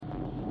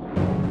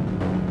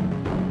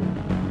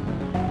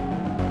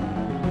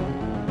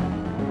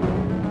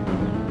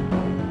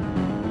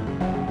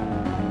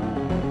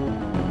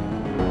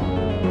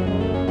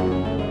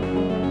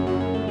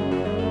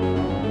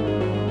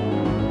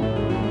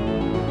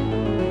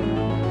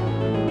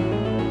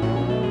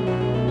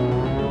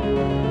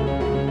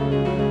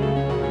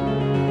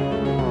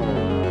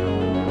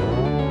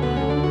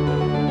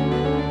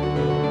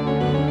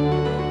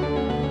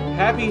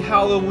Happy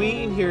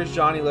Halloween. Here's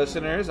Johnny,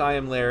 listeners. I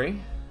am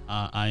Larry.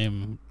 I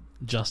am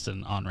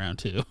Justin on round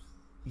 2.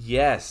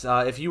 Yes,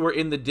 if you were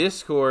in the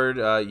Discord,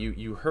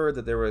 you heard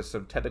that there was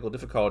some technical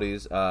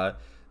difficulties.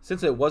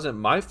 Since it wasn't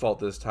my fault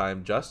this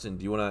time, Justin,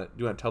 do you wanna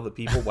tell the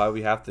people why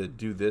we have to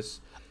do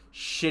this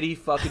shitty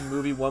fucking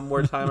movie one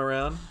more time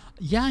around?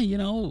 Yeah,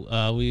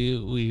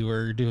 we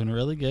were doing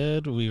really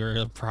good. We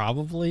were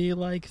probably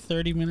like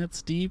 30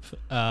 minutes deep.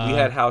 We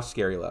had House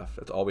Scary left.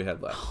 That's all we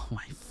had left. Oh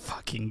my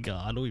fucking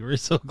god, we were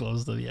so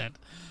close to the end.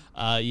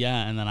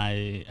 Yeah, and then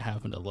I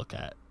happened to look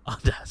at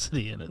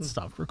Audacity and it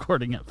stopped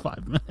recording at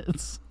 5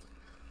 minutes.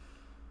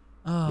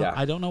 Yeah.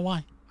 I don't know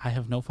why. I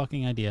have no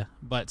fucking idea.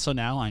 But so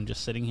now I'm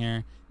just sitting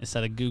here,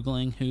 instead of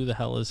Googling who the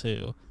hell is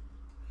who,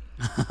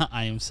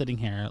 I am sitting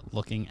here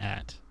looking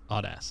at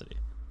Audacity.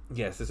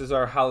 Yes, this is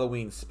our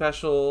Halloween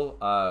special.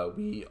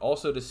 We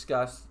also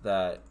discussed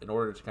that in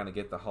order to kind of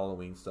get the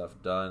Halloween stuff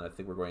done, I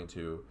think we're going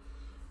to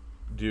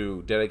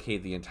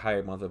dedicate the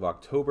entire month of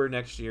October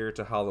next year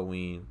to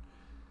Halloween.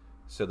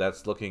 So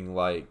that's looking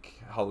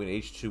like Halloween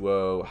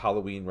H2O,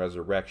 Halloween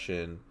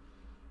Resurrection,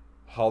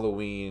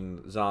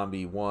 Halloween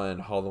Zombie 1,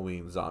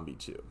 Halloween Zombie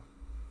 2.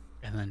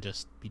 And then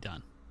just be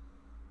done.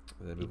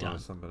 And then move on to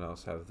something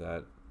else, have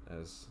that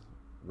as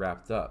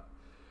wrapped up.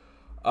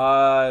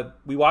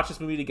 We watched this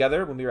movie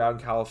together when we were out in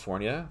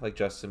California. Like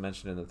Justin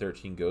mentioned in the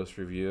 13 Ghosts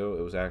review,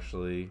 it was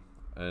actually,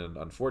 and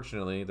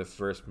unfortunately, the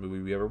first movie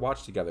we ever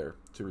watched together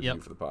to review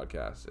for the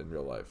podcast in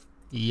real life.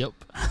 Yep.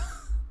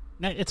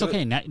 It's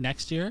okay.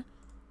 Next year,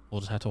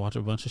 we'll just have to watch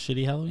a bunch of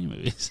shitty Halloween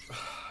movies.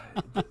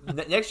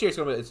 Next year,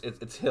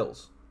 it's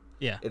Hills.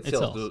 Yeah, it's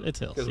Hills. It's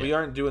Hills. Because we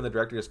aren't doing the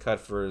director's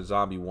cut for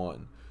Zombie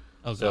 1.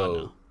 Oh, so God,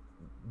 no.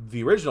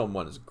 The original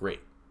one is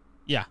great.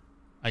 Yeah,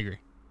 I agree.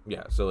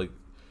 Yeah, so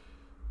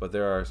but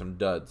there are some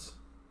duds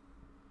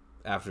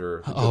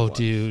after. Oh,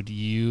 dude,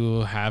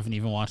 you haven't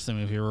even watched the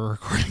movie we're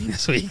recording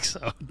this week,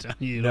 so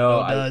you no,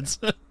 don't know duds.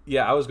 We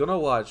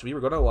were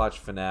gonna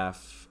watch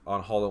FNAF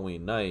on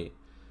Halloween night,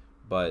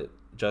 but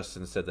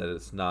Justin said that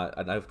it's not,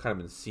 and I've kind of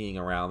been seeing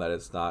around that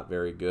it's not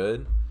very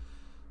good.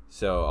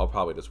 So I'll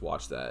probably just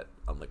watch that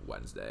on like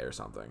Wednesday or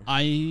something.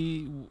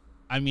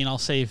 I mean, I'll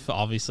save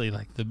obviously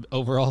like the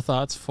overall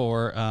thoughts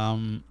for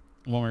when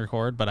we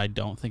record, but I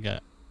don't think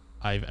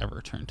I've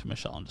ever turned to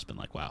Michelle and just been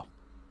like, wow,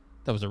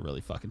 that was a really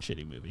fucking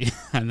shitty movie.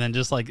 And then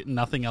just like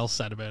nothing else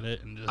said about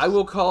it. And just... I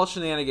will call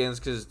shenanigans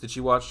because did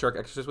she watch Shark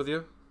Exorcist with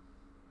you?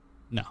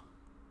 No.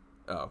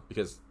 Oh,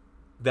 because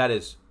that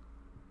is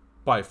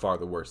by far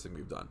the worst thing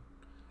we've done.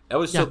 It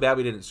was so bad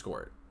we didn't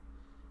score it.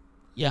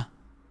 Yeah.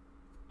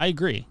 I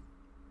agree.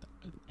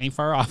 Ain't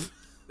far off.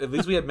 At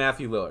least we had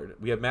Matthew Lillard.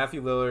 We have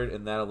Matthew Lillard,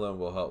 and that alone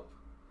will help.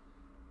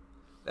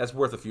 That's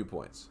worth a few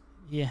points.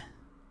 Yeah.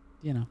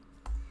 You know.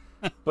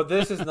 But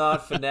this is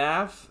not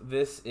FNAF.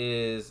 This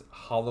is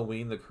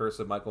Halloween, The Curse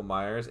of Michael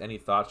Myers. Any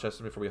thoughts,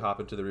 Justin, before we hop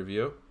into the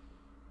review?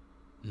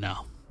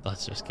 No.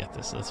 Let's just get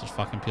this. Let's just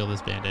fucking peel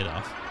this Band-Aid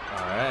off.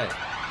 All right.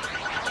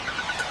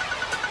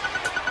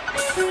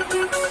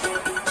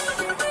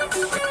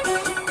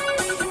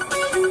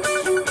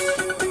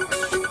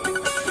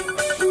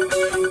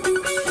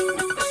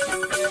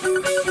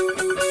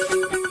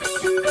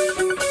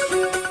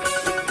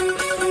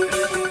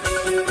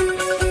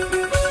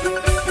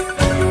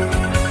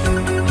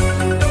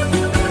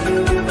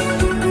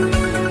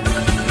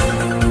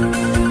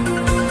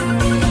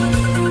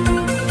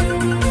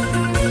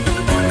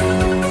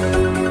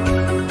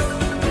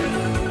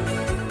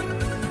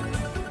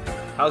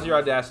 How's your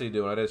Audacity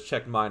doing? I just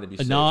checked mine to be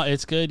safe. No,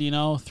 it's good.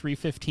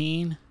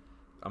 315.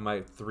 I'm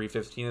at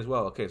 315 as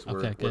well. Okay, so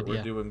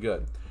we're doing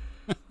good.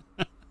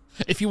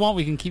 If you want,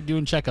 we can keep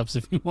doing checkups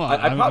if you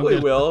want. I probably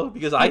will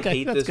because I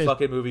hate this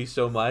fucking movie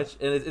so much,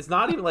 and it's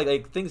not even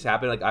like things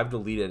happen. Like I've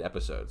deleted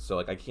episodes, so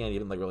like I can't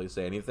even like really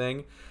say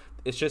anything.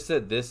 It's just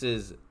that this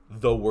is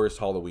the worst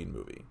Halloween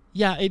movie.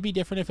 Yeah, it'd be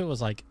different if it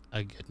was like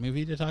a good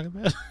movie to talk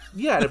about.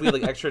 Yeah, and if we had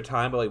like extra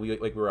time, but like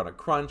we were on a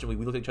crunch and we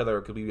looked at each other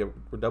because we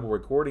were double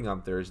recording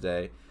on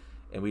Thursday,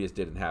 and we just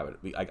didn't have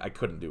it. I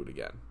couldn't do it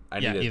again.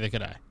 Neither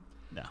could I.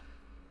 No.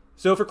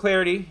 So for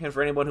clarity, and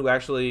for anyone who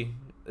actually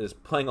is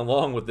playing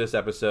along with this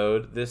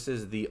episode, this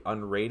is the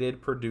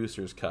unrated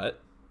producer's cut.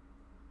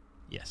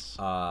 Yes.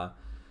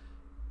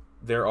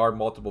 There are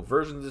multiple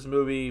versions of this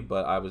movie,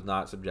 but I was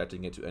not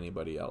subjecting it to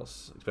anybody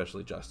else,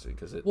 especially Justin,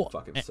 because it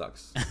fucking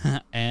sucks.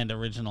 And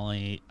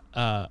originally,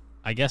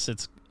 I guess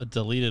it's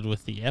deleted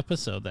with the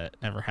episode that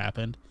never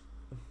happened.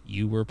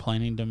 You were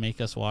planning to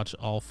make us watch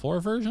all 4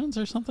 versions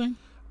or something?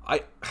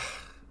 I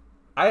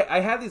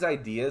had these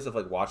ideas of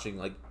like watching,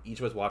 like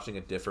each of us watching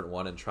a different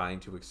one and trying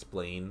to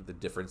explain the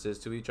differences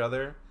to each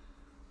other.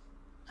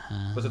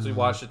 But since we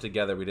watched it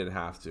together, we didn't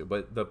have to.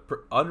 But the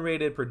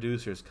unrated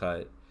producer's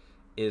cut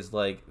is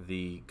like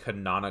the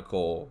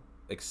canonical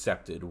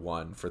accepted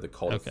one for the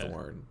Cult of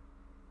Thorn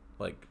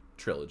like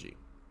trilogy.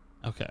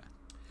 Okay.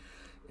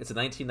 It's a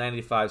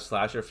 1995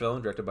 slasher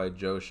film directed by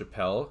Joe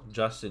Chappelle.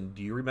 Justin,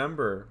 do you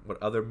remember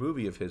what other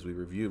movie of his we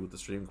reviewed with the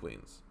Stream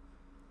Queens?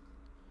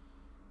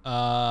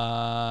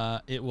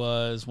 It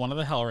was one of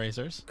the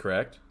Hellraisers.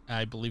 Correct.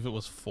 I believe it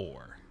was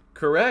 4.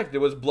 Correct. It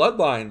was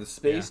Bloodline, the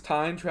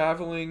space-time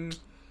traveling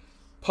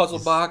puzzle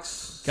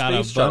box got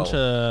space a bunch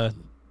shuttle. of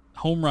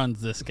home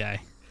runs, this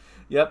guy.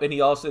 Yep, and he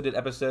also did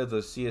episodes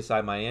of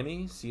CSI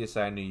Miami,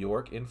 CSI New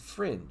York, and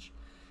Fringe.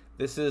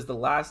 This is the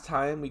last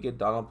time we get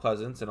Donald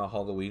Pleasance in a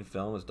Halloween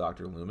film as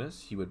Dr.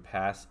 Loomis. He would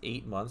pass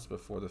 8 months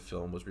before the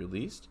film was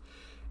released,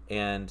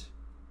 and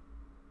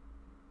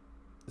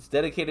it's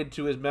dedicated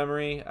to his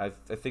memory. I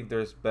think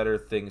there's better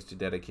things to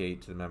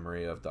dedicate to the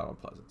memory of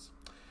Donald Pleasance.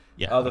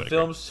 Yeah,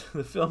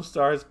 the film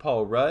stars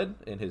Paul Rudd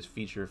in his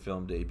feature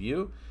film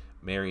debut,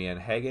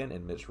 Marianne Hagen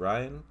and Mitch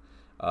Ryan.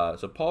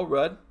 So Paul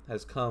Rudd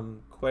has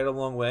come quite a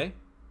long way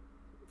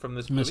from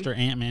this movie. Mr.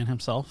 Ant-Man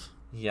himself.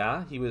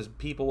 Yeah, he was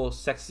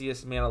People's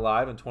Sexiest Man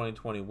Alive in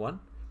 2021.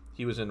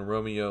 He was in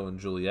Romeo and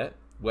Juliet,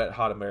 Wet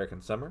Hot American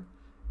Summer,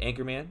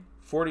 Anchorman,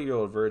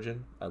 40-Year-Old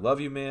Virgin, I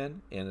Love You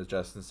Man, and as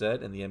Justin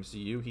said, in the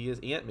MCU, he is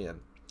Ant-Man.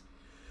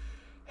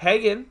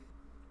 Hagen,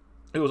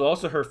 it was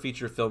also her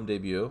feature film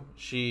debut.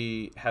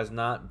 She has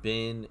not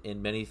been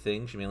in many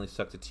things. She mainly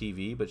stuck to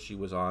TV, but she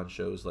was on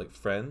shows like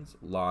Friends,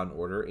 Law &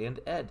 Order, and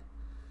Ed.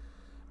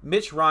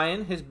 Mitch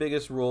Ryan, his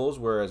biggest roles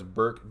were as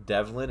Burke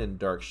Devlin in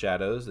Dark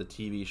Shadows, the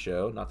TV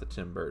show, not the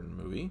Tim Burton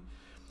movie.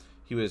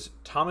 He was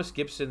Thomas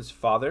Gibson's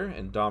father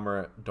in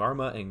Dharma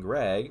and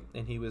Greg,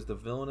 and he was the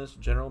villainous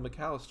General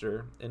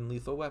McAllister in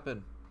Lethal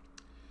Weapon.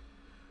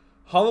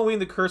 Halloween: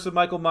 The Curse of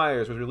Michael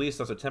Myers was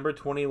released on September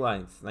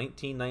 29th,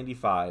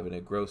 1995, and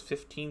it grossed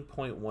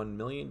 $15.1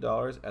 million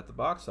at the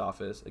box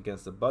office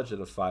against a budget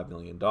of $5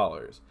 million.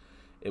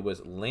 It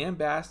was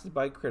lambasted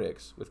by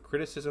critics, with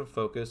criticism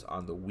focused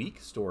on the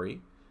weak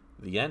story,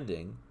 the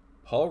ending,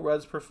 Paul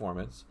Rudd's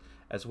performance,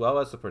 as well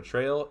as the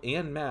portrayal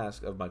and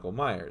mask of Michael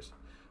Myers,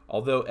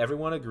 although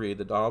everyone agreed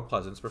that Donald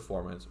Pleasance's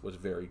performance was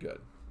very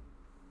good.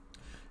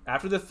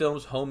 After the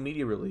film's home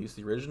media release,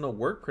 the original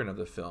work print of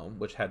the film,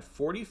 which had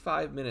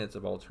 45 minutes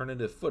of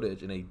alternative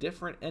footage and a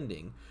different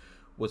ending,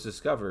 was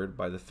discovered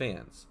by the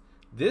fans.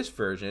 This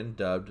version,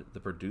 dubbed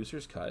the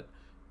producer's cut,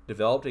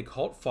 developed a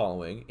cult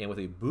following, and with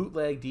a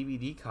bootleg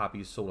DVD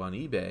copy sold on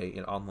eBay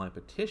and online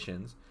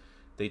petitions,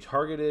 they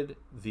targeted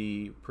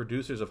the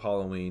producers of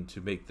Halloween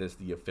to make this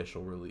the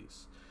official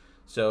release.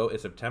 So, in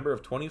September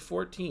of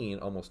 2014,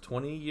 almost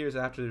 20 years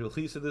after the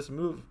release of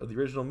the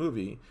original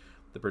movie,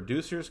 the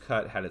producer's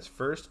cut had its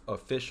first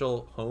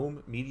official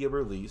home media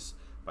release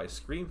by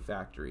Scream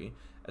Factory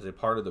as a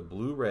part of the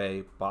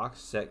Blu-ray box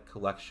set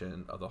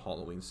collection of the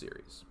Halloween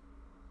series.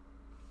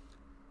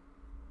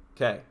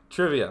 Okay,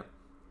 trivia.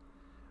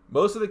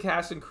 Most of the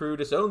cast and crew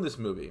disowned this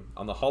movie.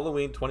 On the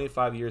Halloween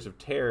 25 Years of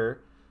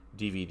Terror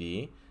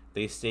DVD,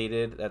 they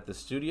stated that the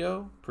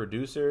studio,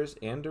 producers,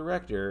 and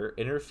director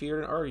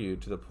interfered and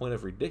argued to the point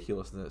of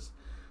ridiculousness,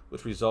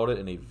 which resulted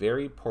in a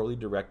very poorly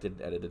directed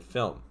and edited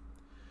film.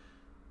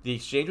 The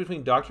exchange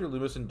between Dr.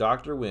 Loomis and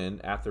Dr.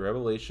 Wynn after the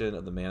revelation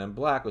of the Man in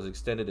Black was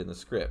extended in the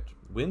script.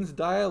 Wynn's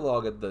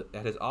dialogue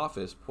at his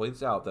office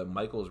points out that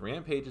Michael's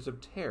rampages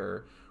of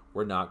terror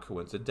were not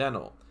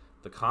coincidental.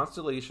 The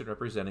constellation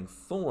representing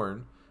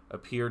Thorn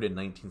appeared in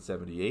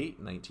 1978,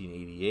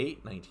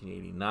 1988,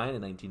 1989,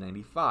 and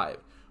 1995,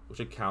 which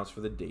accounts for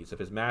the dates of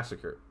his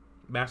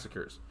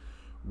massacres.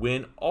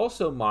 Wynn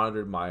also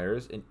monitored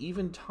Myers and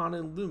even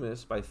taunted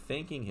Loomis by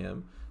thanking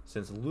him,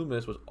 since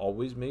Loomis was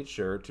always made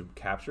sure to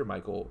capture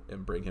Michael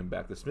and bring him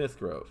back to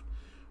Smithgrove.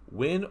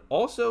 Wynn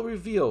also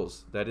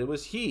reveals that it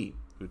was he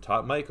who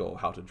taught Michael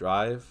how to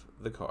drive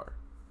the car.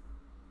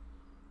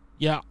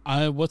 Yeah,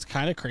 what's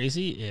kind of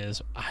crazy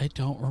is I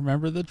don't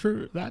remember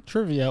that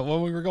trivia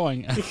when we were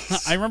going.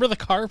 I remember the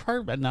car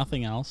part, but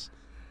nothing else.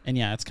 And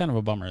yeah, it's kind of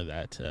a bummer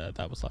that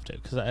that was left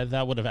out, because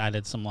that would have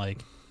added some,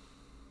 like,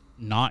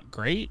 not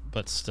great,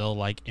 but still,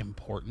 like,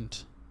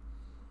 important,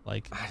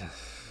 like,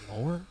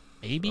 lore,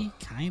 maybe,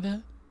 kind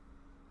of.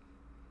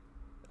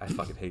 I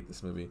fucking hate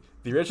this movie.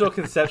 The original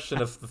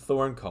conception of the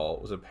Thorn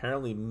cult was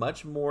apparently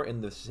much more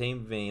in the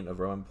same vein of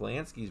Roman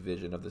Polanski's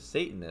vision of the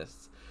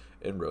Satanists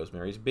in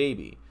Rosemary's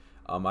Baby.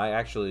 I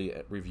actually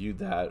reviewed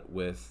that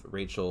with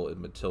Rachel and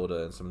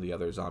Matilda and some of the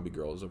other zombie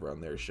girls over on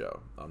their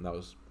show. That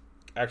was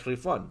actually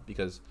fun,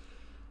 because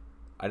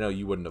I know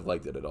you wouldn't have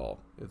liked it at all.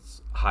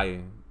 It's high.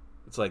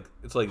 It's like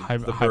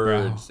the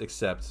Birds,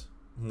 except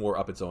more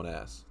up its own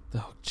ass.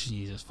 Oh,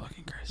 Jesus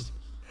fucking Christ.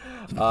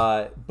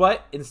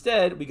 But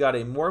instead, we got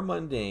a more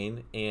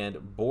mundane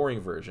and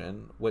boring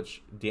version,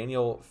 which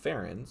Daniel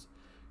Farrens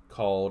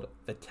called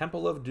the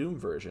Temple of Doom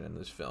version in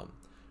this film,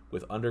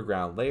 with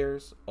underground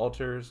layers,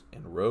 altars,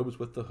 and robes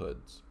with the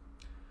hoods.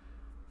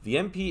 The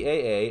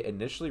MPAA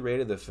initially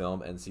rated the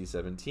film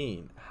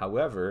NC-17.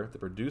 However, the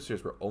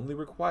producers were only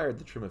required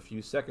to trim a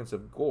few seconds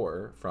of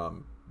gore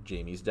from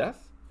Jamie's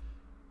death,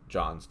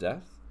 John's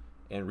death,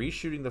 and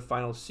reshooting the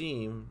final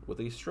scene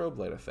with a strobe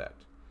light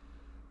effect.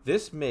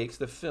 This makes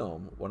the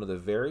film one of the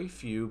very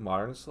few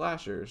modern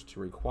slashers to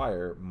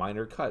require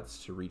minor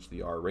cuts to reach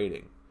the R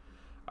rating.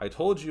 I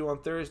told you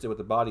on Thursday what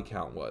the body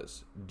count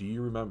was. Do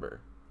you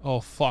remember? Oh,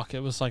 fuck.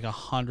 It was like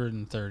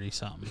 130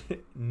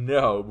 something.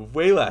 No,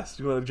 way less.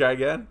 You want to try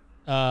again?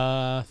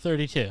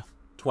 32.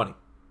 20.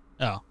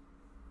 Oh.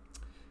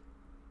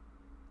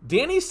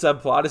 Danny's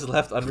subplot is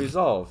left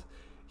unresolved.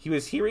 He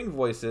was hearing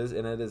voices,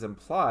 and it is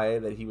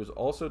implied that he was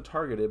also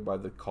targeted by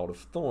the Cult of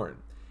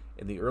Thorn.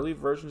 In the early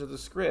versions of the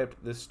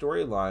script, this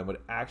storyline would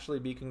actually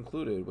be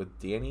concluded with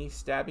Danny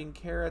stabbing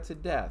Kara to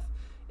death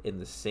in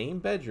the same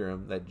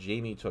bedroom that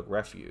Jamie took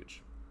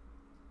refuge.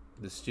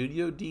 The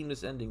studio deemed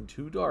this ending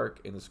too dark,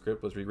 and the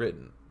script was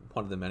rewritten,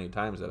 one of the many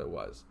times that it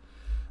was.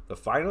 The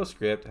final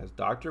script has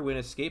Dr. Wynn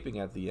escaping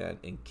at the end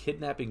and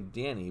kidnapping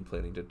Danny,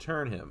 planning to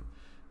turn him.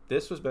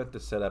 This was meant to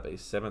set up a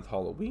 7th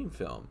Halloween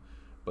film,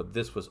 but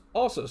this was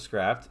also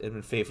scrapped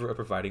in favor of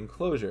providing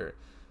closure.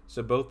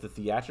 So both the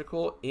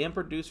theatrical and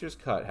producer's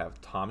cut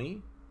have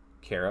Tommy,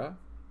 Kara,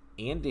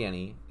 and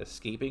Danny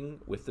escaping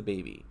with the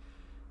baby,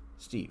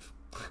 Steve.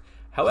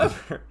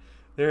 However,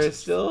 there is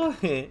still a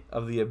hint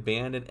of the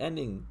abandoned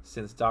ending,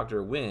 since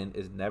Dr. Wynn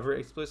is never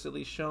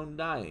explicitly shown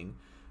dying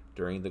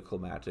during the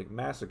climactic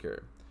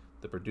massacre.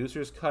 The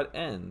producer's cut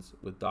ends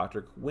with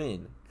Dr.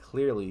 Wynn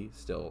clearly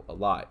still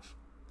alive.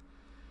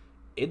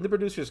 In the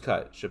producer's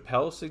cut,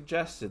 Chappelle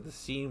suggested the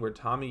scene where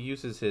Tommy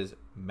uses his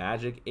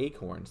magic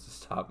acorns to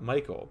stop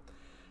Michael.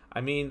 I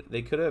mean,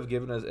 they could have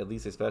given us at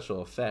least a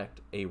special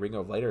effect, a ring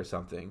of light or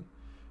something.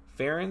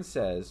 Farron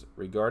says,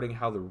 regarding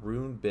how the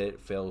rune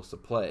bit fails to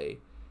play,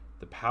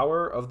 the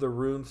power of the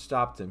rune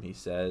stopped him, he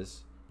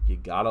says. You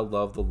gotta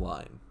love the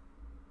line.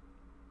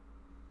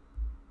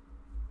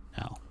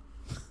 No.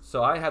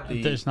 So I have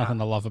the... There's nothing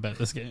to love about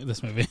this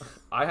movie.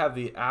 I have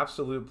the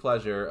absolute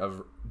pleasure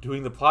of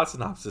doing the plot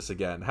synopsis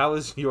again. How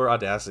is your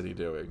Audacity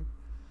doing?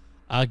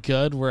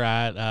 Good. We're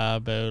at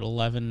about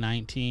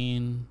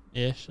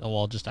 11:19-ish. Oh,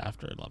 well, just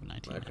after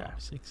 11:19. Okay.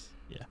 6.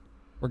 Yeah.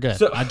 We're good.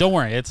 So, don't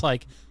worry. It's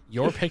like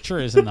your picture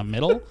is in the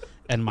middle,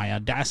 and my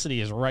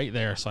Audacity is right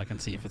there so I can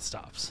see if it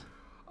stops.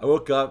 I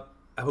woke up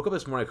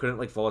this morning. I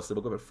couldn't fall asleep. I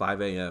woke up at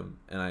 5 a.m.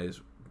 and I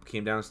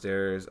came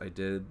downstairs. I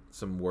did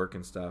some work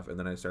and stuff, and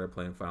then I started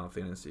playing Final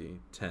Fantasy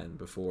X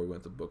before we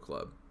went to book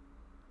club.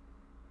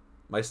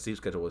 My sleep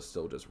schedule was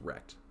still just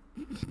wrecked.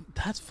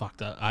 That's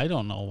fucked up. I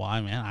don't know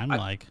why, man.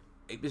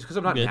 It's because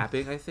I'm not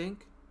napping, I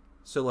think.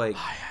 So, like,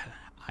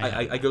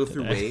 I go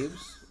through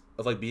waves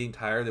of, like, being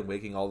tired and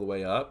waking all the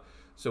way up.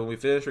 So when we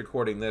finish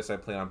recording this, I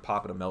plan on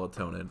popping a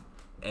melatonin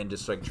and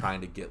just, like,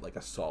 trying to get, like,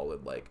 a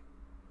solid, like,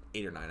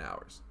 8 or 9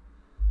 hours.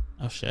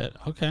 Oh, shit.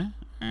 Okay.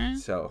 All right.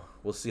 So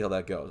we'll see how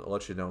that goes. I'll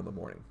let you know in the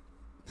morning.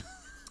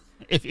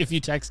 If you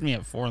text me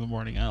at 4 in the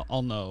morning,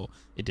 I'll know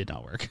it did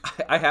not work.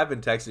 I have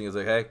been texting. It's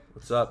like, hey,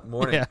 what's up?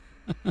 Morning.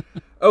 Yeah.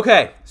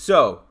 Okay,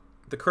 so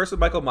The Curse of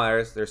Michael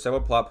Myers. There are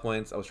several plot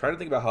points. I was trying to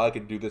think about how I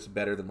could do this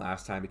better than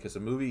last time because the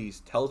movie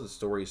tells the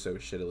story so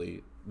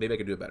shittily. Maybe I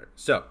could do it better.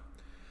 So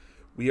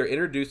we are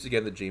introduced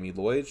again to Jamie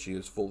Lloyd. She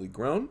is fully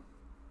grown,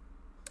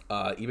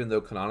 even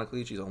though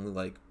canonically she's only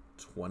like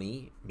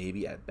 20,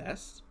 maybe at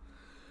best.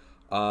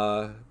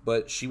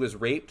 But she was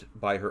raped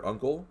by her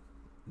uncle,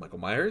 Michael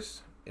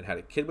Myers, and had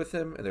a kid with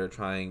him, and they were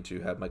trying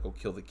to have Michael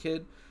kill the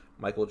kid.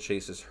 Michael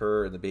chases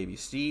her and the baby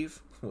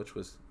Steve, which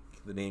was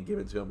the name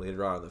given to him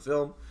later on in the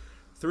film,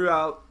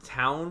 throughout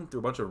town,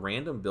 through a bunch of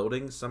random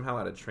buildings, somehow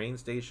at a train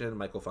station.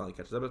 Michael finally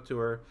catches up to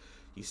her.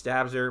 He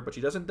stabs her, but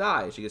she doesn't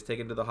die. She gets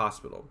taken to the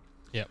hospital.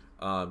 Yep.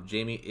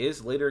 Jamie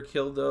is later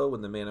killed, though,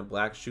 when the man in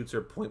black shoots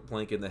her point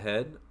blank in the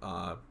head.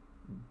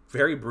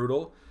 Very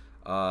brutal,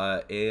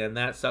 and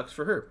that sucks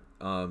for her.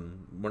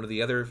 One of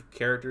the other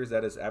characters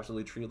that is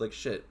absolutely treated like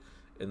shit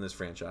in this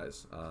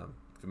franchise.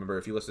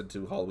 If you listened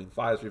to Halloween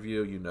 5's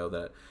review, you know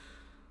that.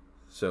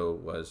 So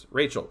was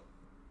Rachel.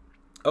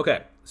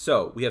 Okay,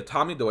 so we have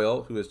Tommy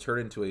Doyle, who is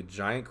turned into a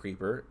giant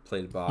creeper,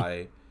 played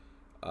by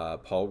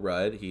Paul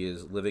Rudd. He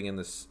is living in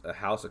this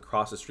house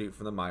across the street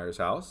from the Myers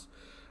house.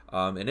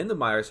 And in the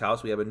Myers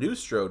house, we have a new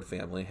Strode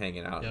family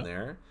hanging out in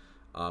there.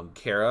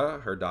 Kara,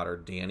 her daughter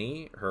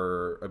Danny,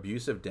 her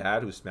abusive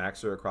dad who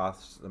smacks her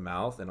across the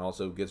mouth and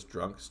also gets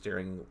drunk,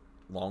 staring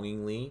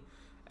longingly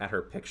at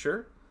her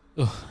picture.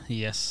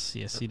 Yes,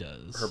 he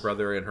does. Her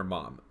brother and her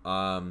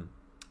mom.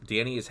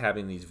 Danny is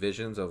having these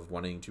visions of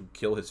wanting to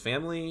kill his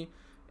family,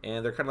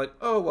 and they're kind of like,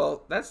 oh,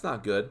 well, that's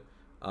not good.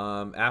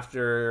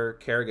 After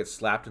Kara gets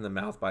slapped in the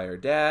mouth by her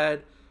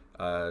dad,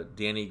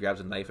 Danny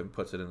grabs a knife and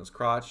puts it in his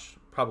crotch.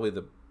 Probably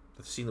the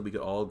scene that we could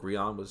all agree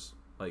on was,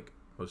 like,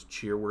 most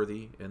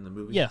cheer-worthy in the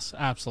movie. Yes,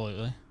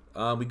 absolutely.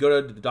 We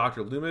go to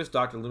Dr. Loomis.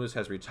 Dr. Loomis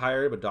has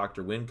retired, but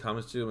Dr. Wynn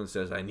comes to him and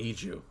says, I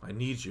need you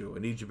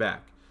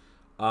back.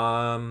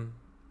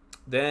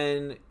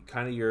 Then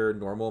kind of your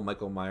normal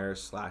Michael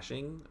Myers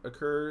slashing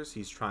occurs.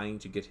 He's trying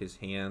to get his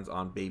hands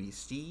on baby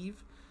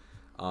Steve,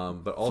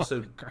 but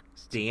also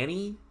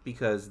Danny,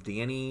 because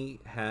Danny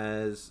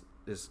has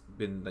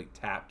been like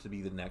tapped to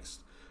be the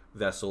next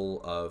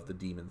vessel of the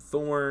demon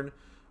Thorn.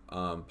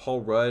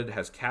 Paul Rudd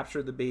has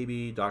captured the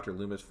baby. Dr.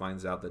 Loomis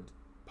finds out that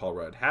Paul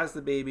Rudd has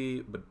the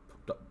baby, but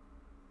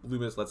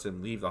Loomis lets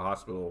him leave the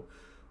hospital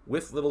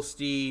with little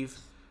Steve.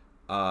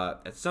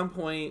 At some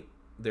point,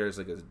 there's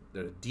like a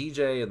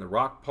DJ in the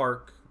rock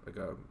park,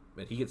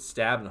 and he gets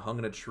stabbed and hung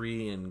in a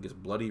tree and gets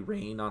bloody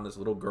rain on this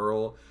little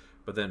girl.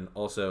 But then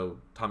also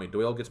Tommy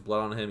Doyle gets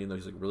blood on him, even though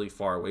he's like really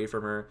far away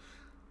from her.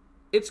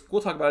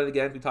 we'll talk about it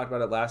again. We talked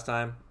about it last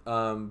time.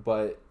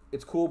 But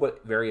it's cool,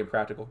 but very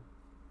impractical.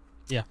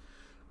 Yeah.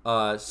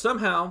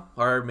 Somehow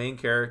our main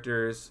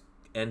characters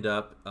end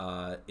up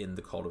in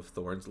the Cult of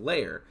Thorns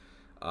lair.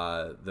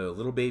 The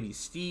little baby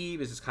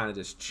Steve is just kind of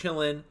just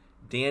chilling.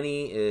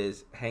 Danny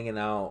is hanging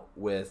out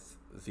with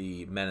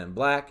the Men in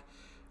Black.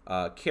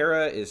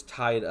 Kara is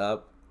tied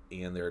up,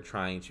 and they're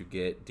trying to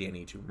get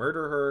Danny to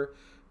murder her.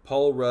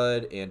 Paul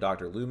Rudd and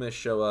Dr. Loomis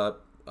show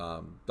up.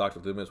 Dr.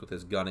 Loomis with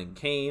his gun and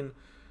cane.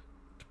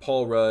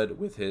 Paul Rudd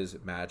with his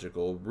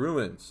magical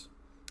ruins.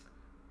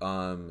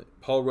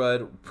 Paul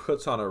Rudd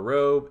puts on a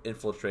robe,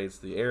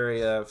 infiltrates the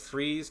area,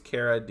 frees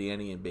Kara,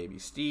 Danny, and baby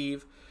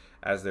Steve.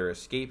 As they're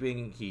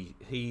escaping,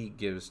 he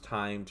gives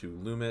time to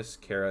Loomis,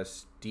 Kara,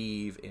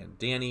 Steve, and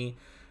Danny,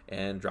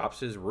 and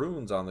drops his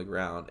runes on the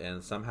ground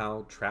and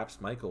somehow traps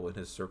Michael in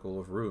his circle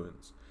of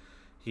runes.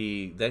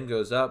 He then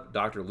goes up.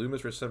 Dr.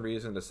 Loomis, for some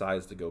reason,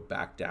 decides to go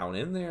back down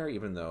in there,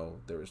 even though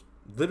there's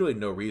literally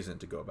no reason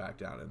to go back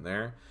down in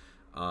there.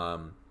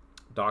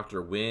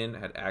 Dr. Wynn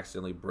had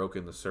accidentally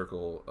broken the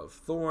circle of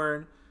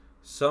Thorn.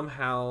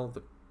 Somehow,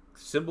 the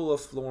symbol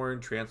of Thorn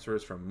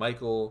transfers from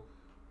Michael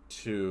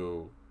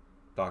to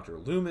Dr.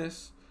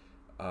 Loomis.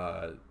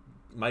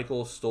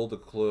 Michael stole the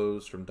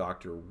clothes from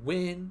Dr.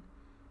 Wynn,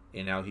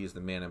 and now he's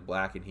the Man in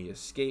Black, and he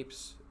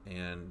escapes.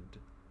 And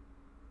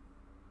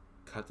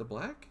cut to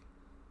black?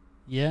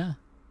 Yeah.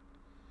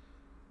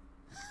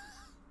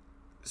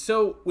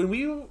 So when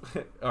we... All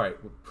right,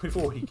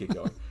 before we get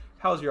going,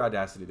 how's your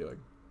Audacity doing?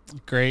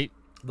 Great.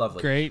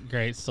 Lovely.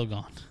 Great. Still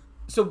going.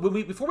 So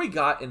before we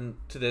got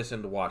into this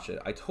and to watch it,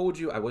 I told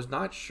you I was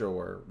not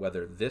sure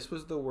whether this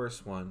was the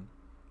worst one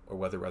or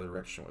whether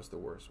Resurrection was the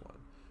worst one.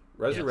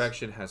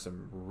 Resurrection has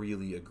some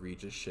really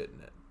egregious shit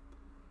in it.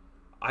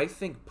 I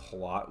think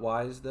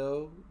plot-wise,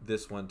 though,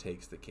 this one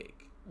takes the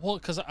cake. Well,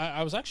 because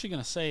I was actually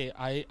going to say,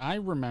 I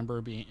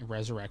remember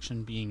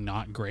Resurrection being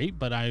not great,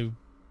 but I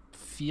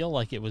feel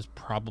like it was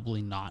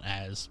probably not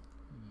as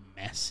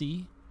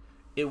messy.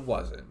 It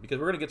wasn't, because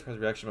we're going to get to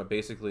Resurrection, but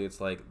basically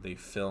it's like they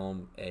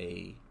film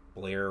a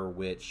Blair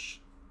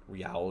Witch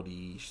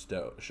reality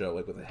show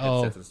like with the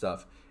headsets and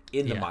stuff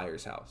in the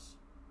Myers house.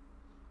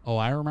 Oh,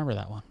 I remember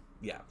that one.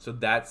 Yeah, so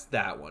that's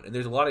that one. And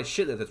there's a lot of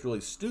shit that's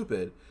really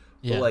stupid,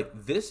 but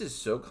like this is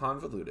so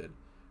convoluted.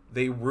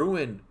 They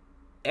ruin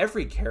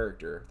every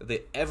character that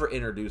they ever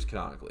introduced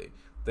canonically.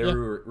 They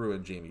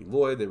ruined Jamie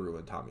Lloyd, they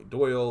ruined Tommy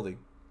Doyle,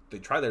 they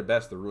try their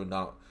best to ruin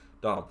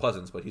Donald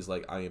Pleasance, but he's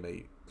like, I am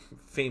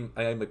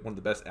like one of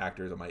the best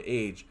actors of my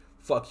age.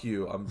 Fuck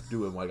you, I'm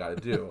doing what I gotta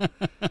do.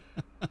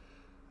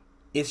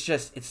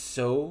 It's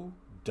so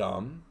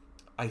dumb.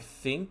 I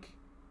think,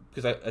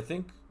 because I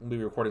think when we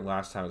were recording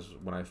last time is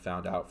when I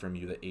found out from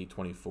you that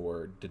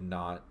A24 did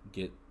not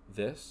get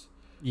this.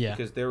 Yeah.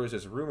 Because there was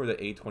this rumor that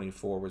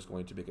A24 was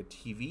going to make a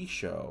TV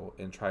show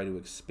and try to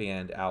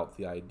expand out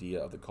the idea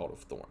of the Cult of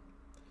Thorn.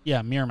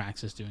 Yeah,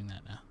 Miramax is doing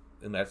that now.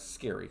 And that's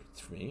scary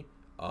for me.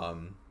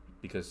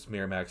 Because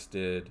Miramax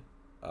did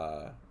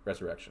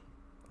Resurrection.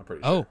 I'm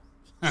pretty sure.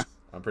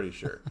 I'm pretty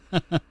sure.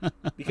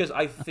 Because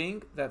I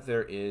think that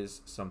there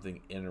is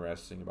something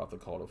interesting about the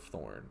Cult of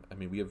Thorn. I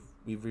mean,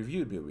 we've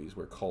reviewed movies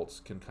where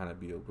cults can kind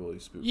of be really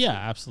spooky. Yeah,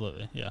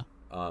 absolutely. Yeah.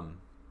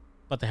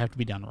 But they have to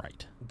be done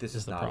right. This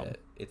is not it.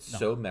 It's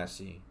so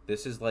messy.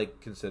 This is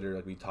considered,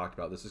 like we talked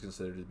about, this is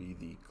considered to be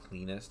the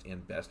cleanest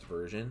and best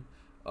version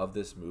of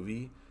this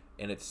movie,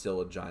 and it's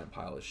still a giant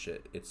pile of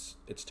shit. It's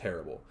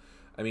terrible.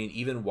 I mean,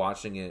 even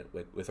watching it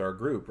with our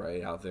group,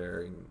 right, out there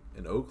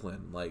in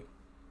Oakland,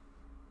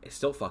 it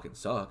still fucking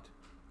sucked.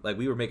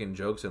 We were making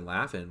jokes and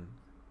laughing.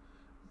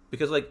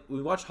 Because,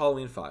 we watched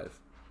Halloween 5.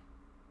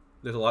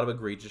 There's a lot of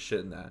egregious shit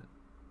in that,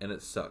 and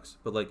it sucks.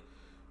 But,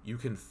 you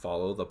can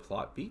follow the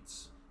plot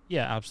beats.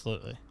 Yeah,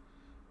 absolutely.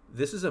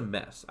 This is a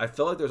mess. I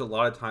felt like there's a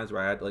lot of times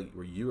where I had,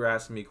 where you were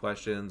asking me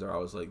questions, or I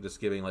was, just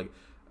giving, all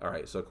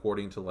right, so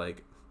according to,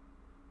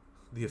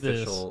 the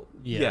official...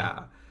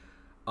 Yeah.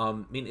 I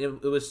mean,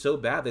 it was so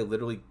bad, they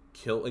literally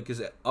killed...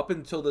 because up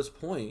until this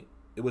point,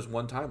 it was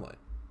one timeline.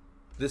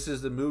 This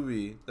is the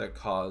movie that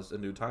caused a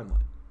new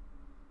timeline.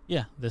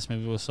 Yeah, this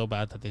movie was so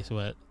bad that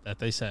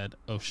they said,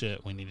 "Oh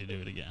shit, we need to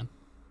do it again."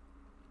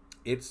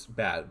 It's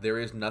bad. There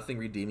is nothing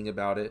redeeming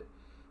about it.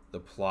 The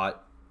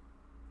plot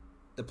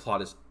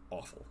is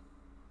awful.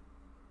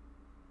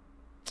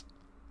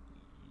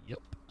 Yep.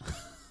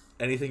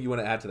 Anything you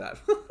want to add to that?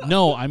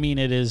 No, I mean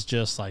it is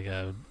just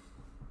a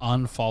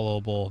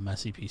unfollowable,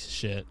 messy piece of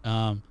shit.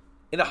 And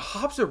it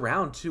hops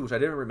around too, which I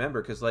didn't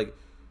remember because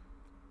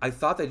I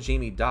thought that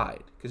Jamie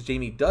died, because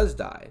Jamie does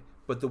die,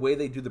 but the way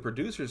they do the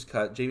producer's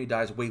cut, Jamie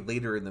dies way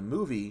later in the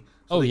movie,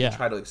 so they can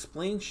try to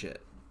explain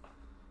shit.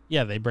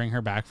 Yeah, they bring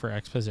her back for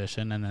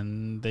exposition, and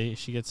then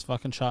she gets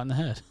fucking shot in the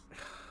head.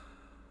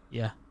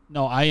 Yeah.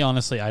 No, I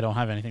don't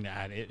have anything to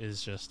add. It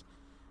is just,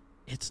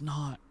 it's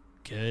not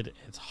good.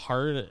 It's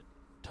hard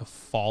to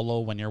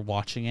follow when you're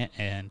watching it,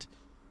 and,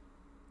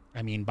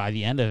 I mean, by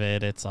the end of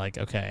it, it's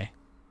okay,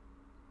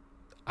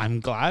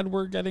 I'm glad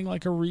we're getting a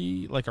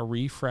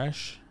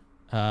refresh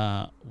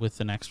with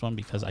the next one,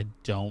 because I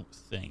don't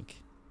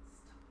think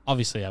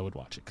obviously I would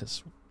watch it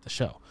because the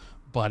show.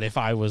 But if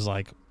I was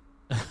like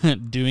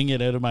doing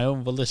it out of my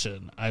own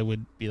volition, I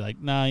would be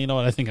like, nah, you know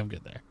what? I think I'm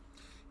good there.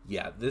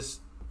 Yeah,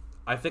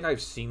 I think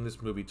I've seen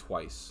this movie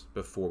twice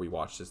before we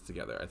watched this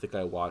together. I think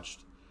I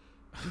watched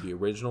the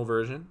original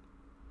version.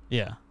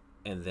 Yeah.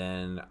 And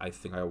then I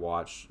think I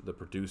watched the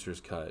producer's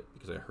cut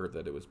because I heard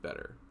that it was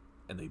better.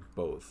 And they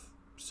both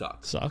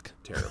suck.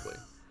 Terribly.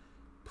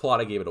 Plot,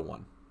 I gave it a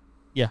 1.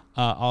 Yeah,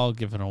 I'll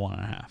give it a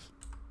 1.5.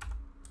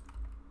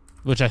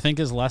 Which I think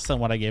is less than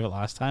what I gave it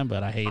last time,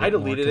 but I hate it. I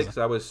deleted it because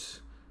I wasn't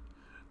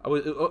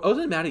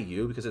mad at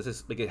you because it's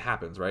just like it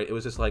happens, right? It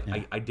was just like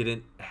I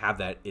didn't have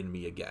that in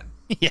me again.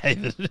 Yeah,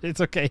 it's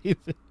okay.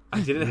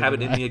 I didn't have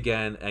it in me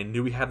again. I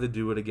knew we had to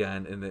do it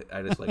again, and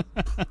I just like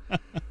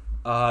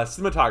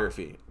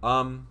cinematography.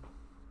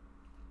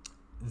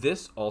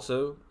 This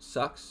also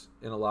sucks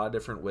in a lot of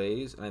different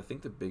ways, and I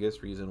think the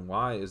biggest reason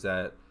why is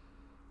that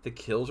the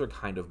kills are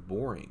kind of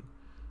boring.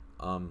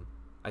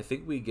 I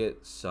think we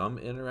get some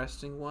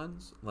interesting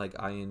ones. Like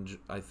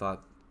I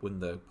thought when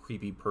the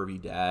creepy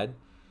pervy dad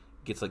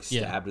gets like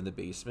stabbed in the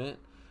basement.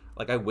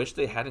 Like I wish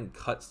they hadn't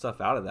cut stuff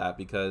out of that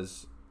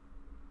because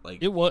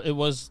like it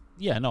was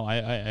yeah, no, I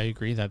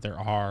agree that there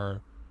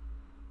are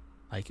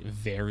like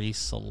very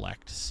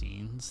select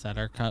scenes that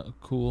are kind of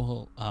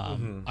cool.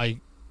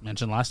 I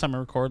mentioned last time I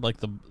recorded like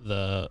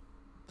the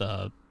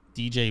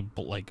DJ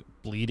like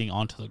bleeding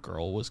onto the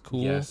girl was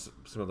cool. Yes,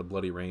 some of the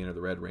bloody rain or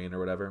the red rain or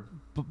whatever.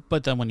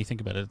 But then when you think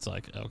about it, it's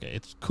like, okay,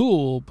 it's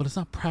cool, but it's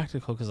not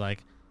practical because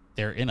like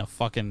they're in a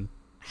fucking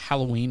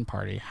Halloween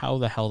party. How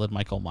the hell did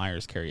Michael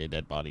Myers carry a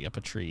dead body up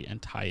a tree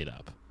and tie it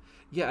up?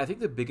 Yeah, I think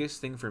the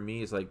biggest thing for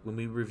me is like when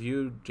we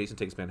reviewed Jason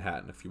Takes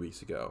Manhattan a few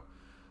weeks ago,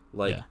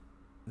 like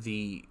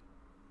it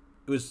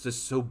was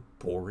just so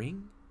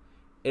boring.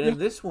 And in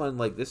this one,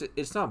 like this,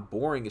 it's not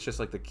boring. It's just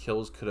like the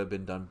kills could have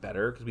been done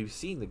better because we've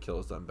seen the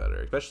kills done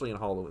better, especially in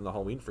the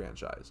Halloween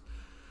franchise.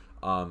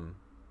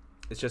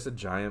 It's just a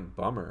giant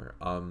bummer.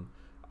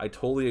 I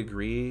totally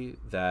agree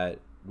that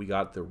we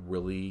got the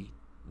really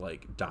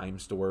like dime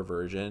store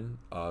version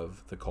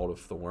of the Cult of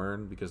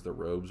Thorn because the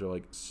robes are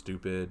like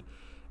stupid,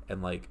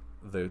 and like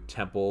the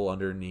temple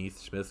underneath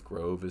Smith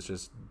Grove is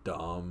just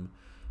dumb.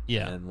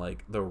 Yeah, and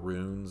like the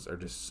runes are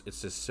it's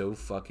just so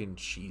fucking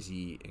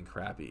cheesy and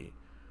crappy.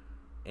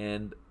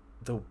 And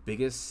the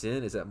biggest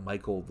sin is that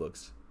Michael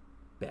looks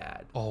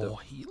bad. Oh,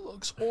 he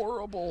looks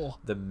horrible.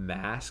 The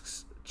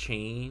masks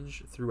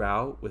change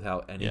throughout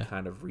without any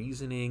kind of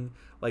reasoning.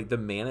 Like the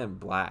Man in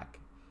Black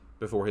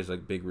before his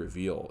like big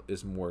reveal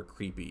is more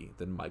creepy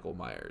than Michael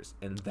Myers,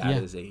 and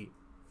that is a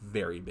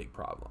very big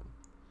problem.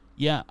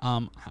 Yeah,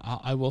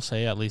 I will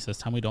say at least this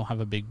time we don't have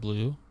a big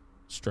blue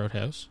Strode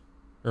house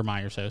or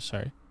Myers house.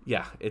 Sorry.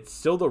 Yeah, it's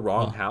still the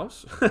wrong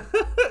house.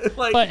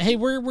 Like, but hey,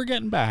 we're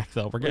getting back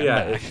though. We're getting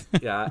back.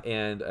 Yeah,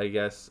 and I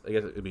guess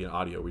it'd be an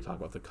audio. We talk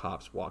about the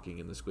cops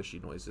walking and the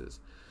squishy noises.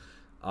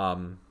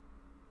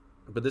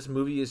 But this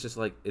movie is just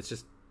like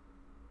it's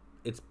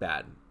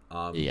bad.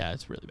 Yeah,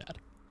 it's really bad.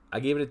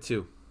 I gave it a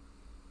 2.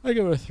 I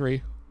give it a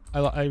 3.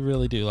 I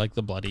really do like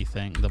the bloody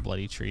thing, the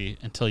bloody tree,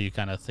 until you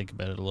kind of think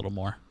about it a little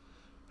more.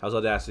 How's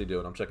Audacity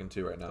doing? I'm checking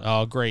 2 right now.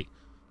 Oh, great.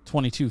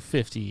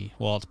 2250.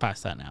 Well, it's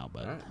past that now,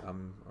 but all right,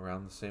 I'm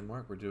around the same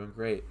mark. We're doing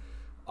great.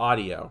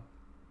 Audio.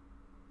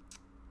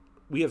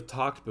 We have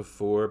talked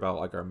before about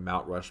like our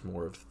Mount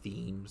Rushmore of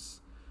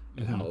themes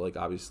and how like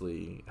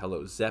obviously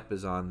Hello Zepp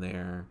is on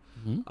there.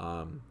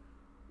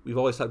 We've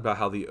always talked about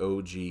how the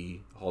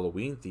OG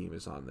Halloween theme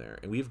is on there,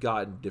 and we've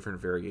gotten different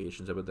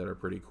variations of it that are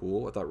pretty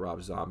cool. I thought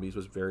Rob Zombie's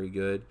was very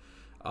good.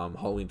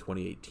 Halloween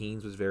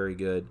 2018's was very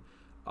good.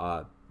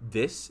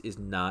 This is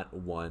not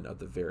one of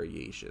the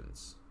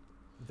variations.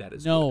 That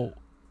is good.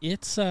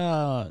 It's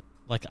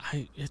like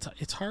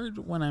it's hard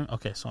when I'm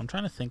okay. So I'm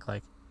trying to think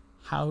like,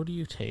 how do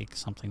you take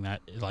something that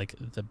like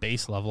the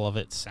base level of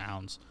it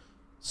sounds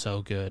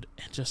so good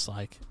and just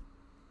like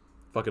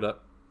fuck it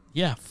up?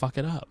 Yeah, fuck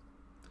it up.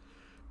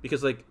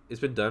 Because like it's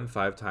been done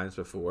 5 times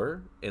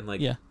before, and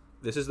like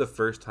this is the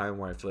first time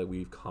where I feel like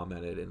we've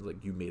commented and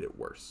like you made it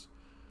worse.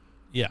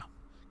 Yeah,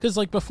 because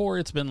like before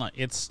it's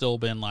still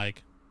been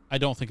like I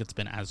don't think it's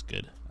been as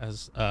good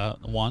as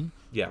one.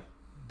 Yeah.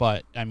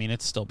 But, I mean,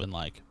 it's still been,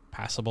 like,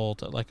 passable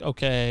to, like,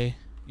 okay,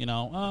 you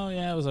know, oh,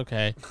 yeah, it was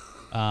okay.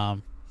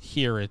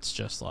 Here it's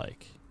just,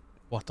 like,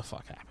 what the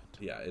fuck happened?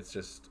 Yeah, it's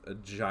just a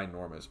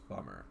ginormous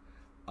bummer.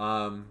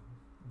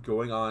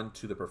 Going on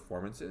to the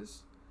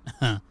performances.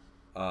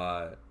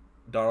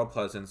 Donald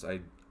Pleasance,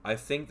 I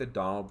think that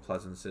Donald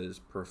Pleasance's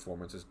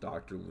performance as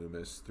Dr.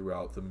 Loomis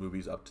throughout the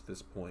movies up to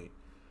this point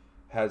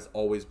has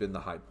always been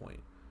the high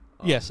point.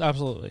 Yes,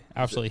 absolutely.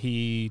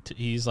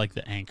 He's like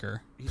the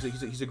anchor.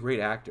 He's a great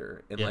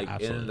actor, and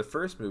in the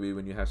first movie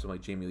when you have someone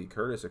like Jamie Lee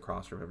Curtis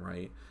across from him,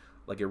 right?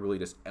 Like it really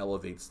just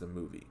elevates the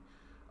movie.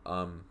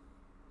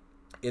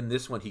 In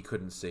this one, he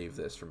couldn't save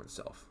this from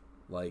itself.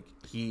 Like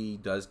he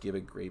does give a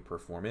great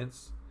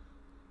performance.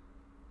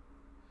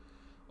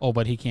 Oh,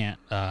 but he can't.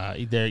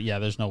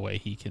 There's no way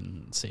he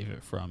can save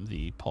it from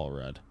the Paul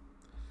Rudd.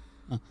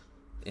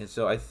 And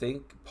so I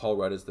think Paul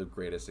Rudd is the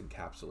greatest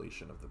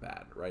encapsulation of the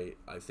bad, right?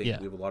 I think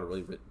we have a lot of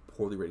really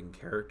poorly written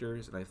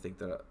characters, and I think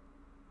that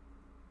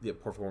the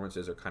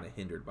performances are kind of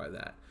hindered by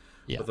that.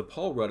 Yeah. But the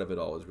Paul Rudd of it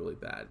all is really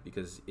bad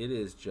because it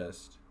is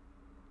just...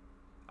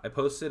 I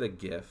posted a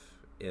GIF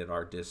in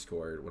our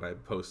Discord when I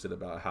posted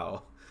about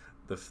how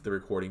the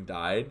recording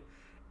died,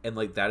 and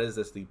like that is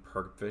just the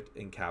perfect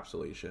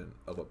encapsulation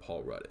of what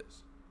Paul Rudd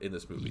is in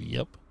this movie.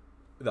 Yep.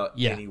 Without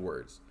any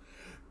words.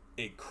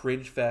 A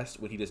cringe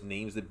fest when he just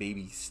names the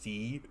baby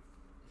Steve,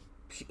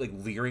 like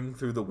leering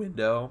through the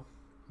window.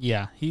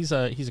 Yeah, he's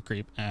a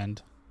creep,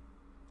 and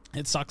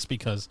it sucks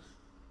because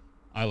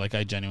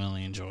I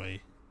genuinely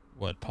enjoy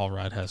what Paul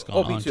Rudd has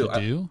gone on to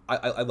do.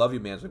 I Love You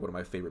Man is like one of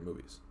my favorite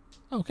movies.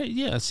 Okay,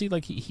 yeah. See,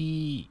 like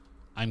he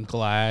I'm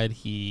glad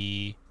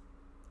he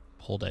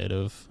pulled out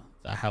of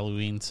the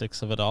Halloween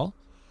 6 of it all.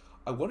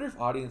 I wonder if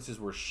audiences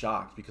were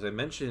shocked because I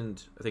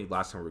mentioned, I think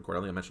last time we recorded,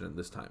 I think I mentioned it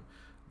this time,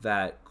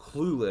 that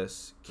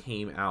Clueless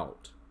came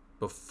out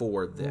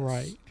before this.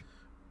 Right.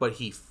 But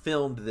he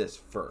filmed this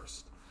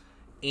first.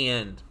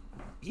 And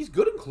he's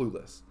good in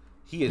Clueless.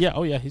 He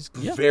is he's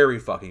very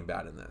fucking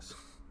bad in this.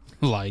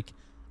 Like,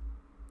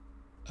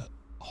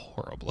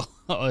 horrible.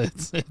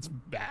 It's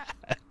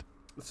bad.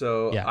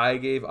 So I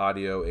gave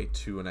audio a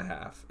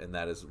 2.5, and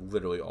that is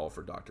literally all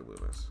for Dr.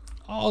 Loomis.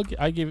 I'll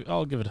give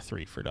it a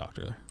 3 for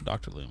Dr.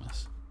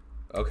 Loomis.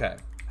 Okay.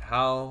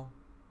 How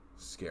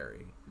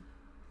scary.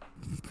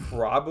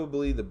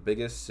 Probably the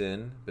biggest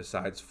sin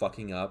besides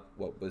fucking up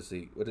this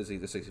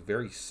is a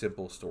very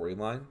simple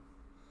storyline.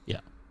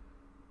 Yeah.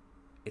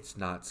 It's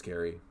not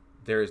scary.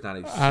 There is not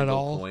a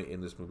single point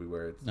in this movie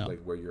where it's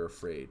like where you're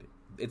afraid.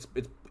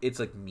 It's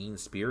like mean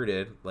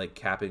spirited, like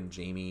capping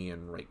Jamie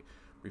and like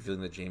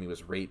revealing that Jamie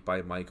was raped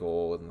by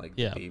Michael and like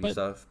baby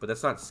stuff. But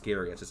that's not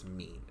scary, it's just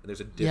mean. And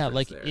there's a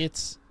difference there.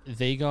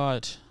 They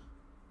got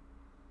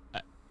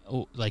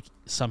like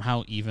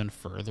somehow even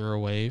further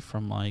away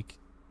from like,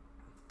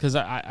 because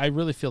I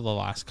really feel the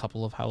last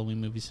couple of Halloween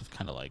movies have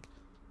kind of like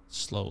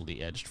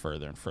slowly edged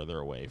further and further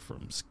away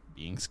from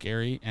being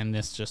scary, and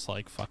this just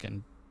like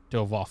fucking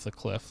dove off the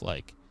cliff.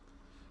 Like,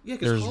 yeah,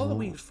 because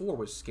Halloween 4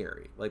 was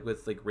scary, like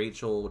with like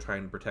Rachel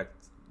trying to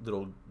protect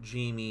little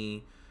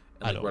Jamie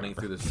and like running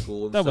through the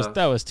school and stuff.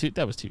 That was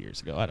 2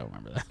 years ago. I don't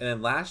remember that. And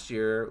then last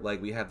year,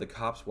 like we had the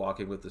cops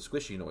walking with the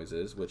squishy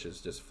noises, which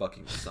is just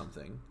fucking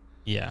something.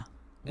 Yeah.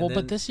 Well,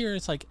 but this year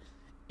it's like,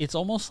 it's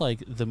almost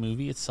like the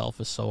movie itself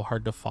is so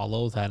hard to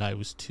follow that I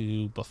was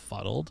too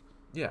befuddled.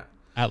 Yeah.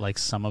 At like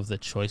some of the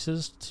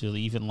choices to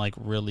even like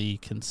really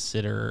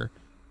consider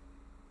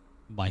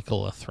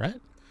Michael a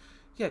threat.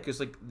 Yeah, because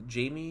like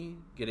Jamie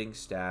getting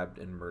stabbed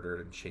and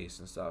murdered and chased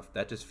and stuff,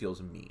 that just feels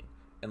mean.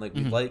 And like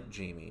we like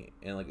Jamie,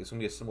 and like it's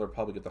gonna be a similar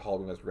probably get the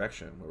Halloween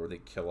Resurrection where they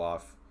kill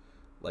off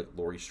like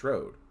Laurie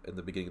Strode in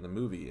the beginning of the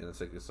movie, and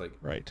it's like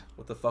right,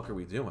 what the fuck are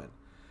we doing?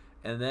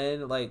 And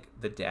then, like,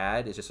 the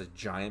dad is just a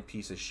giant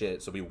piece of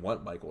shit, so we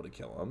want Michael to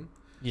kill him.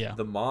 Yeah.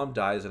 The mom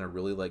dies in a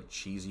really, like,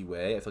 cheesy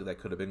way. I feel like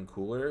that could have been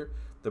cooler.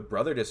 The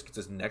brother just gets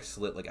his neck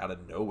slit, like, out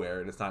of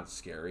nowhere, and it's not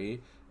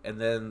scary. And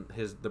then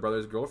the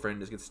brother's girlfriend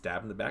just gets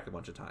stabbed in the back a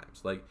bunch of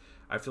times. Like,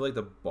 I feel like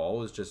the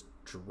ball is just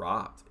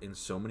dropped in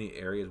so many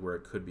areas where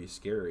it could be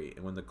scary.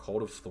 And when the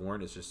Cult of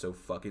Thorn is just so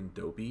fucking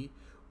dopey,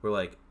 where,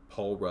 like,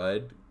 Paul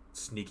Rudd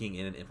sneaking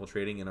in and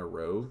infiltrating in a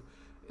robe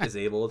is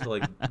able to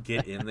like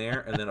get in there,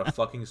 and then a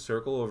fucking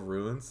circle of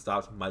ruins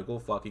stops Michael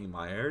fucking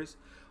Myers.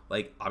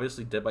 Like,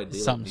 obviously Dead by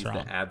Daylight needs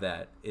to add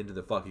that into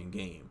the fucking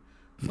game.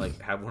 Like,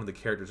 have one of the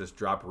characters just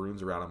drop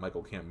runes around and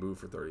Michael can't move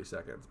for 30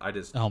 seconds.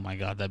 Oh my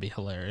god, that'd be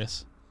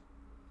hilarious.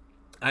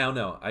 I don't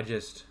know.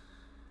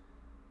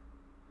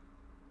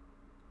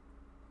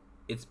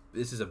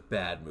 This is a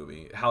bad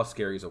movie. How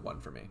Scary is a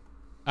 1 for me.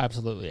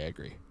 Absolutely, I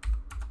agree.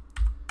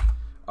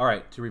 All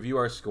right, to review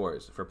our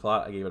scores. For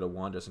plot, I gave it a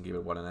 1. Justin gave it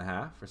a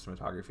 1.5. For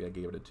cinematography, I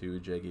gave it a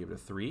 2. Jay gave it a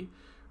 3.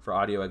 For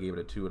audio, I gave it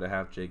a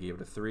 2.5. Jay gave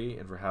it a 3.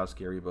 And for How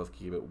Scary, we both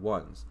gave it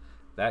 1s.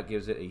 That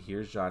gives it a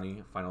Here's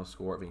Johnny final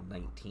score of a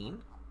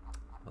 19.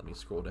 Let me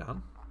scroll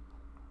down.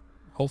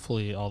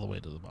 Hopefully all the way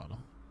to the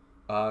bottom.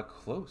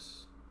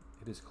 Close.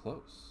 It is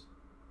close.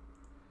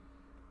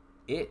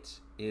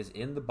 It is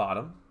in the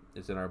bottom.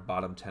 It's in our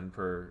bottom 10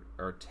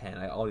 or 10.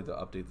 I'll need to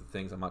update the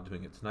things. I'm not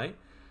doing it tonight.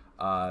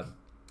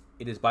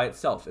 It is by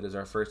itself. It is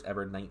our first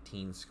ever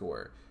 19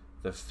 score.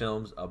 The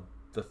film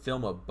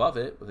above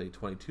it with a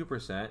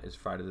 22% is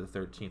Friday the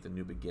 13th: A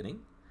New Beginning.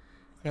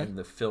 Okay. And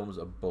the films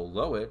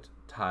below it,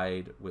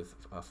 tied with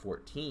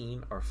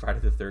 14, are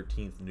Friday the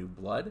 13th: New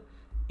Blood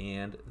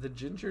and The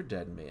Ginger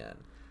Dead Man.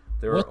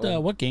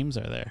 What games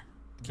are there?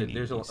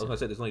 There's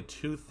only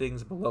 2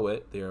 things below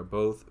it. They are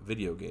both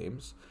video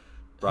games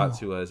brought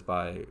to us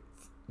by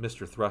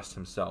Mr. Thrust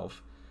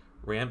himself.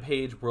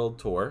 Rampage World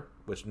Tour,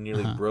 which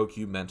nearly broke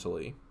you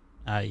mentally.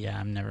 Yeah,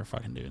 I'm never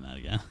fucking doing that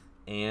again.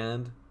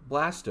 And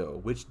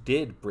Blasto, which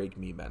did break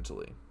me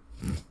mentally.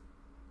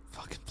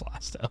 Fucking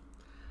Blasto.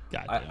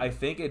 God damn. I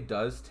think it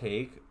does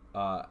take.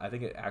 I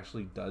think it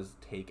actually does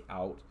take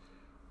out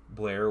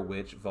Blair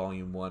Witch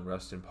Volume 1,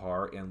 Rust and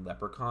Par, and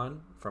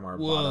Leprechaun from our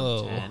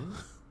bottom 10.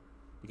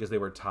 because they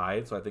were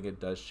tied. So I think it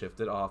does shift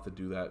it off to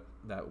do that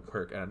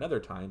work at another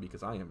time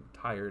because I am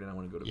tired and I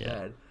want to go to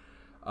bed.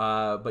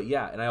 But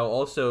yeah, and I'll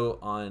also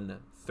on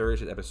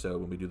Thursday's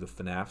episode when we do the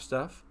FNAF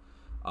stuff,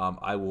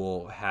 I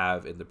will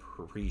have in the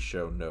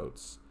pre-show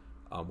notes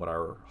what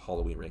our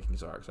Halloween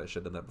rankings are, because I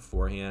should have done that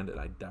beforehand, and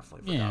I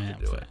definitely forgot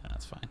to do it.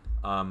 That's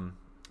fine.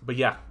 But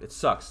yeah, it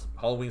sucks.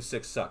 Halloween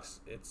 6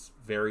 sucks. It's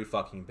very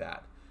fucking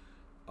bad.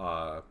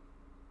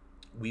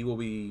 We will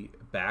be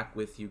back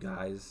with you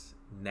guys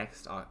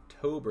next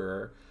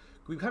October.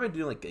 We've kind of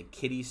been doing like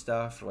kiddie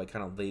stuff or like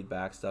kind of laid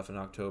back stuff in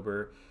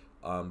October.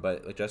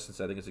 But like Justin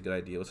said, I think it's a good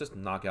idea. Let's just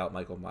knock out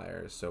Michael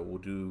Myers. So we'll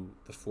do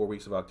the 4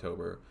 weeks of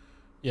October.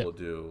 Yep. We'll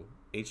do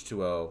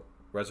H2O,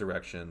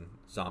 Resurrection,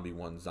 Zombie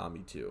 1,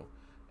 Zombie 2.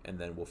 And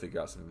then we'll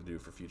figure out something to do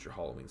for future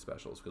Halloween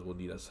specials, because we'll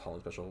need a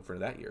Halloween special for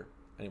that year.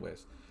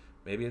 Anyways,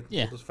 maybe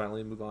we'll just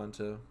finally move on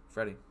to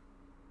Freddy.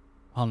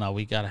 Oh, no,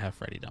 we got to have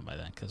Freddy done by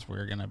then, because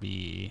we're going to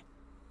be...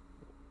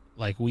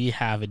 Like, we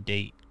have a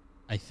date,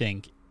 I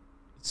think,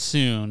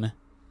 soon.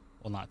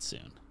 Well, not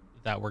soon.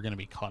 That we're going to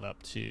be caught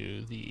up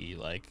to the,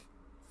 like,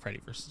 Freddy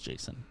versus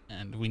Jason.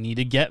 And we need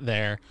to get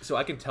there. So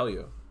I can tell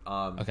you.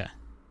 Okay.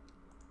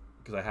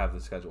 Because I have the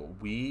schedule.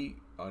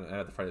 I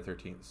have the Friday the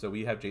 13th. So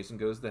we have Jason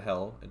Goes to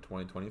Hell in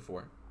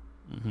 2024.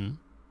 Mm-hmm.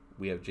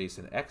 We have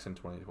Jason X in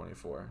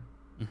 2024.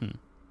 Mm-hmm.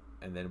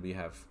 And then we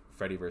have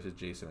Freddy versus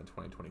Jason in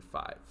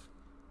 2025.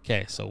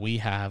 Okay, so we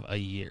have a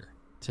year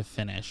to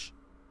finish.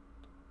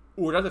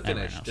 Or not to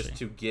finish, just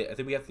to get... I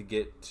think we have to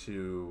get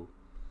to...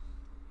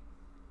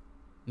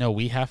 No,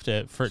 we have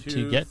to...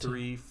 to get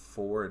 3,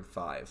 4, and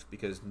 5.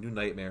 Because New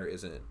Nightmare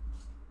isn't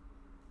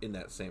in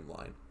that same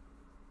line.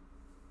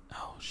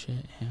 Oh,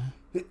 shit, yeah.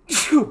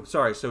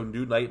 Sorry, so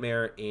New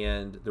Nightmare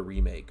and the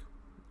remake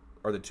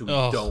are the two we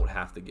don't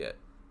have to get.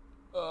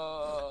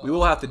 We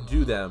will have to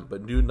do them,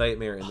 but New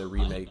Nightmare and the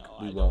remake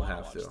we won't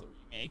have to.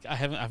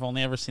 I've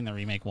only ever seen the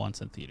remake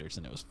once in theaters,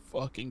 and it was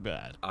fucking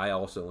bad. I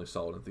also only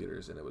saw it in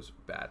theaters, and it was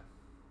bad.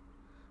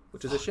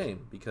 Which is a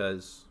shame,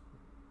 because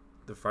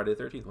the Friday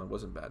the 13th one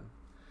wasn't bad.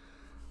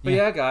 But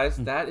yeah, guys,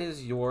 that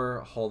is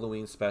your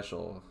Halloween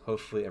special.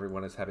 Hopefully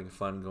everyone is having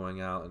fun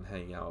going out and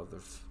hanging out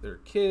with their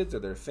kids or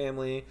their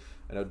family.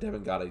 I know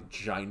Devin got a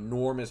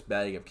ginormous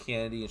bag of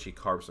candy, and she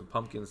carved some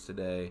pumpkins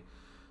today.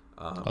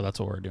 That's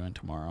what we're doing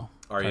tomorrow.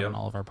 Are you?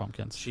 All of our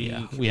pumpkins.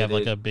 We have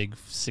like a big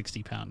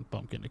 60-pound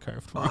pumpkin to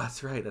carve tomorrow. Oh,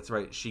 that's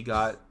right. She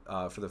got,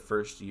 for the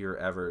first year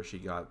ever, she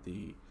got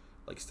the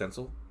like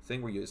stencil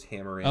thing where you just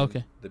hammer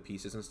in the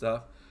pieces and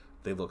stuff.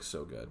 They look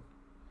so good.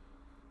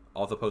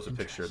 I'll have to post a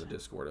picture in the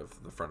Discord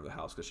of the front of the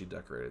house because she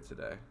decorated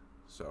today.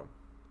 So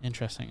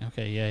interesting.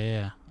 Okay,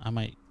 yeah. I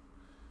might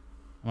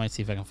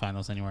see if I can find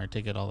those anywhere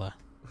to get all the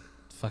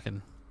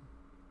fucking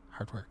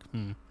hard work.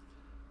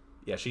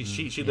 Yeah, she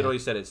literally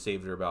said it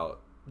saved her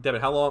about...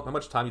 Devin, how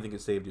much time do you think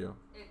it saved you?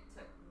 It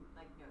took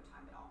like no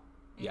time at all.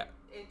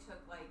 It took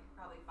like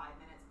probably 5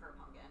 minutes per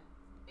pumpkin,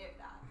 if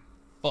that.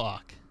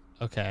 Fuck.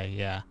 Okay,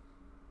 yeah.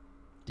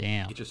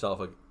 Damn. Get yourself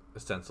a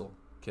stencil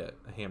kit,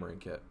 a hammering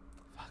kit.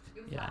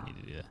 Yeah, I need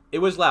to do that. It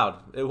was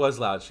loud.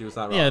 She was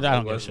not wrong. Yeah, I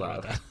don't give a shit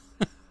about that.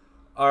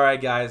 All right,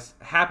 guys.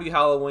 Happy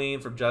Halloween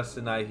from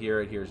Justin and I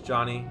here at Here's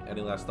Johnny. Any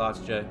last thoughts,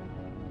 Jay?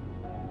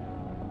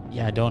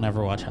 Yeah, don't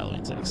ever watch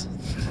Halloween 6.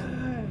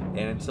 And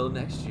until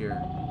next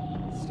year,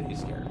 stay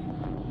scary.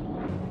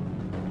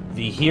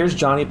 The Here's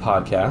Johnny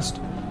podcast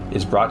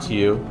is brought to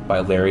you by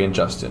Larry and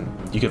Justin.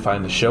 You can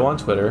find the show on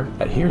Twitter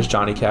at Here's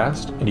Johnny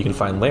Cast, and you can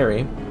find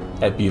Larry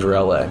at Beaver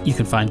LA. You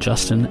can find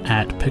Justin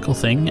at Pickle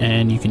Thing,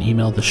 and you can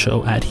email the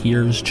show at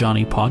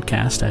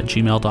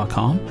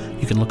here'sjohnnypodcast@gmail.com.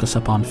 You can look us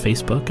up on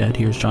Facebook at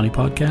Here's Johnny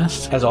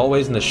Podcast. As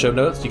always, in the show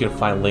notes, you can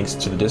find links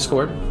to the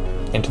Discord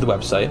and to the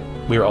website.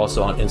 We are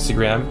also on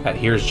Instagram at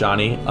Here's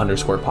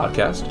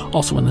Johnny_podcast.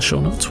 Also in the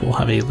show notes, we'll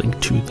have a link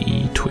to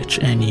the Twitch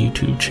and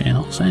YouTube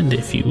channels. And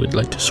if you would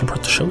like to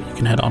support the show, you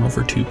can head on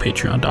over to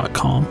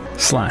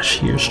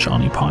patreon.com/Here's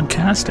Johnny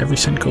Podcast. Every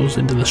cent goes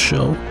into the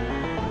show.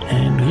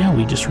 And yeah,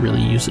 we just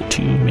really use it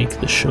to make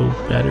the show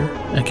better.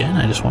 Again,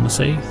 I just want to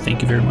say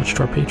thank you very much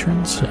to our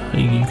patrons.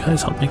 You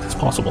guys help make this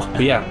possible.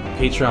 But yeah,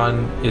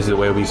 Patreon is the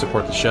way we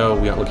support the show.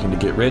 We aren't looking to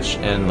get rich.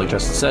 And like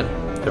Justin said,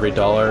 every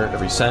dollar,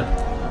 every cent,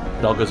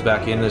 it all goes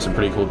back in. There's some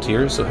pretty cool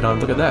tiers. So head on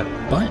and look at that.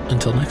 But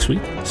until next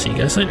week, see you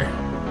guys later.